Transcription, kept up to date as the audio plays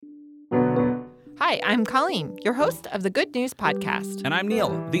Hi, I'm Colleen, your host of the Good News Podcast. And I'm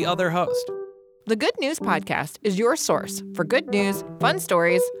Neil, the other host. The Good News Podcast is your source for good news, fun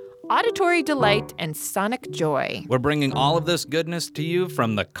stories, auditory delight, and sonic joy. We're bringing all of this goodness to you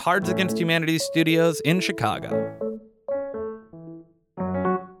from the Cards Against Humanity studios in Chicago.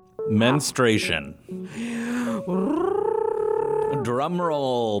 Menstruation. Drum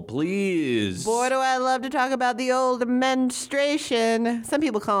roll, please. Boy, do I love to talk about the old menstruation. Some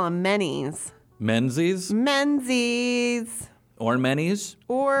people call them mennies. Menzies? Menzies. Or mennies?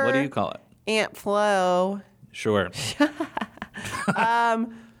 Or what do you call it? Aunt Flo. Sure.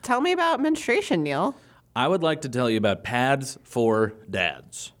 Tell me about menstruation, Neil. I would like to tell you about Pads for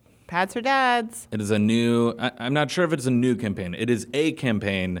Dads. Pads for Dads. It is a new, I'm not sure if it's a new campaign. It is a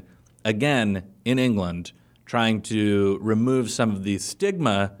campaign, again, in England, trying to remove some of the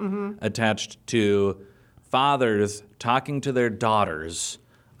stigma attached to fathers talking to their daughters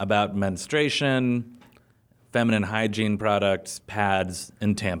about menstruation, feminine hygiene products, pads,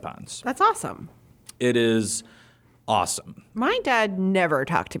 and tampons. That's awesome. It is awesome. My dad never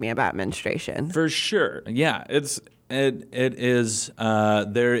talked to me about menstruation. For sure. Yeah, it is,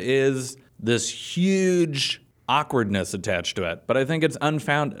 there is this huge awkwardness attached to it, but I think it's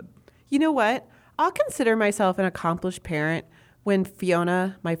unfounded. You know what? I'll consider myself an accomplished parent when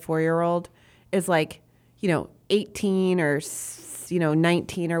Fiona, my 4-year-old, is 18 or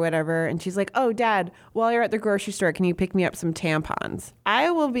 19 or whatever. And she's like, oh, Dad, while you're at the grocery store, can you pick me up some tampons?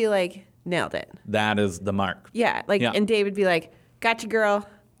 I will be like, nailed it. That is the mark. Yeah. And David be like, gotcha, girl.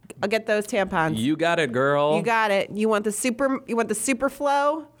 I'll get those tampons. You got it, girl. You got it. You want the super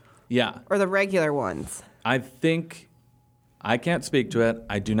flow? Yeah. Or the regular ones? I think, I can't speak to it.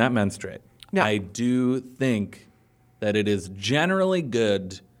 I do not menstruate. No. I do think that it is generally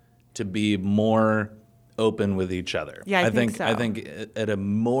good to be more open with each other. Yeah, I think so. I think at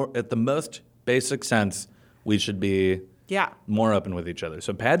the most basic sense, we should be more open with each other.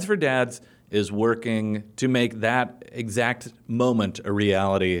 So Pads for Dads is working to make that exact moment a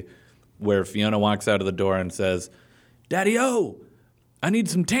reality where Fiona walks out of the door and says, Daddy-o, I need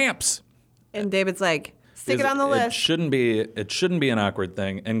some tamps. And David's like, stick it on the list. It shouldn't be an awkward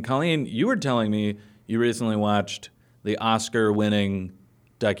thing. And Colleen, you were telling me you recently watched the Oscar-winning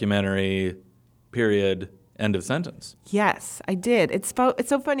documentary, period, end of sentence. Yes, I did. It's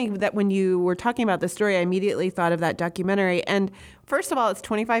so funny that when you were talking about this story, I immediately thought of that documentary. And first of all, it's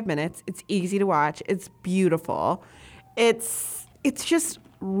 25 minutes. It's easy to watch. It's beautiful. It's just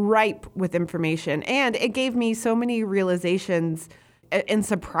ripe with information. And it gave me so many realizations and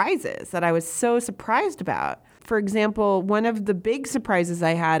surprises that I was so surprised about. For example, one of the big surprises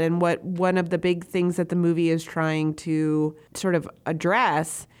I had and one of the big things that the movie is trying to sort of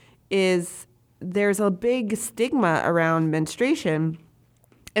address is there's a big stigma around menstruation.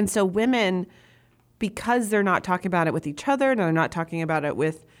 And so women, because they're not talking about it with each other, and they're not talking about it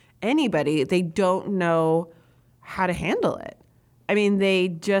with anybody, they don't know how to handle it. I mean, they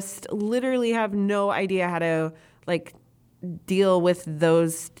just literally have no idea how to deal with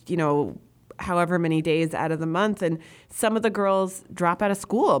those, however many days out of the month. And some of the girls drop out of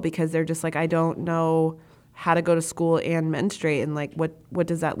school because they're just like, I don't know how to go to school and menstruate, and what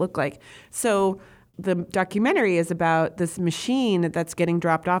does that look like? So the documentary is about this machine that's getting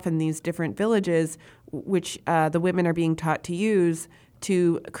dropped off in these different villages, which the women are being taught to use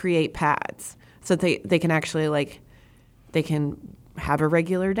to create pads. So they can actually they can have a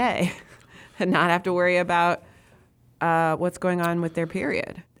regular day and not have to worry about what's going on with their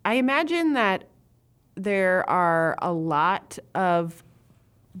period. I imagine that there are a lot of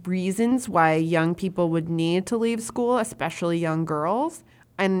reasons why young people would need to leave school, especially young girls.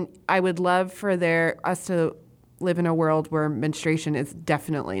 And I would love for us to live in a world where menstruation is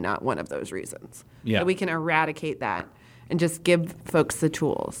definitely not one of those reasons. Yeah. That we can eradicate that and just give folks the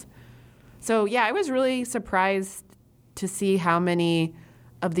tools. So, yeah, I was really surprised to see how many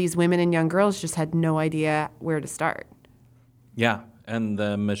of these women and young girls just had no idea where to start. Yeah, and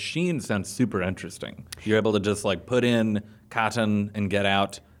the machine sounds super interesting. You're able to just put in cotton and get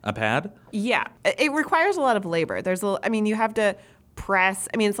out a pad? Yeah, it requires a lot of labor. You have to press.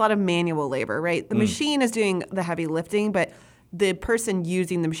 It's a lot of manual labor, right? The machine is doing the heavy lifting, but the person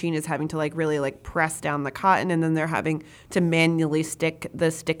using the machine is having to really press down the cotton, and then they're having to manually stick the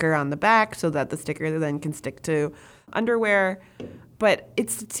sticker on the back so that the sticker then can stick to underwear. But it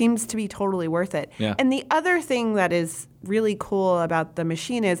seems to be totally worth it. Yeah. And the other thing that is really cool about the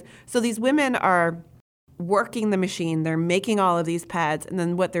machine is, so these women are working the machine, they're making all of these pads, and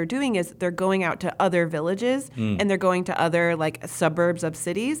then what they're doing is they're going out to other villages and they're going to other suburbs of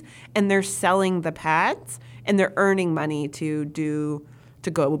cities, and they're selling the pads, and they're earning money to do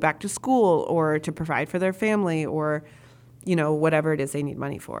to go back to school or to provide for their family or, you know, whatever it is they need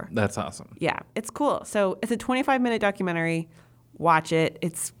money for. That's awesome. Yeah, it's cool. So it's a 25-minute documentary. Watch it.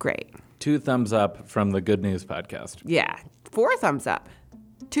 It's great. 2 thumbs up from the Good News podcast. Yeah, 4 thumbs up.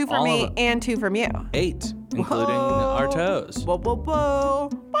 2 for All me of them. and 2 from you. 8, including our toes. Whoa, whoa, whoa.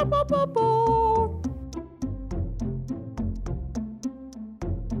 Whoa, whoa, whoa, whoa.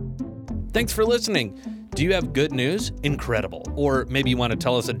 Thanks for listening. Do you have good news? Incredible. Or maybe you want to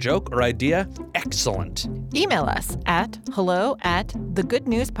tell us a joke or idea? Excellent. Email us at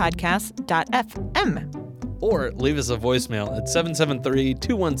hello@thegoodnewspodcast.fm. Or leave us a voicemail at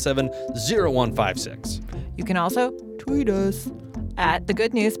 773-217-0156. You can also tweet us at The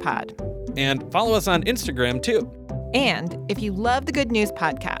Good News Pod. And follow us on Instagram too. And if you love The Good News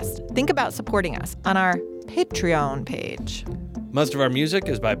Podcast, think about supporting us on our Patreon page. Most of our music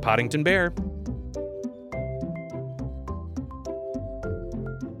is by Poddington Bear.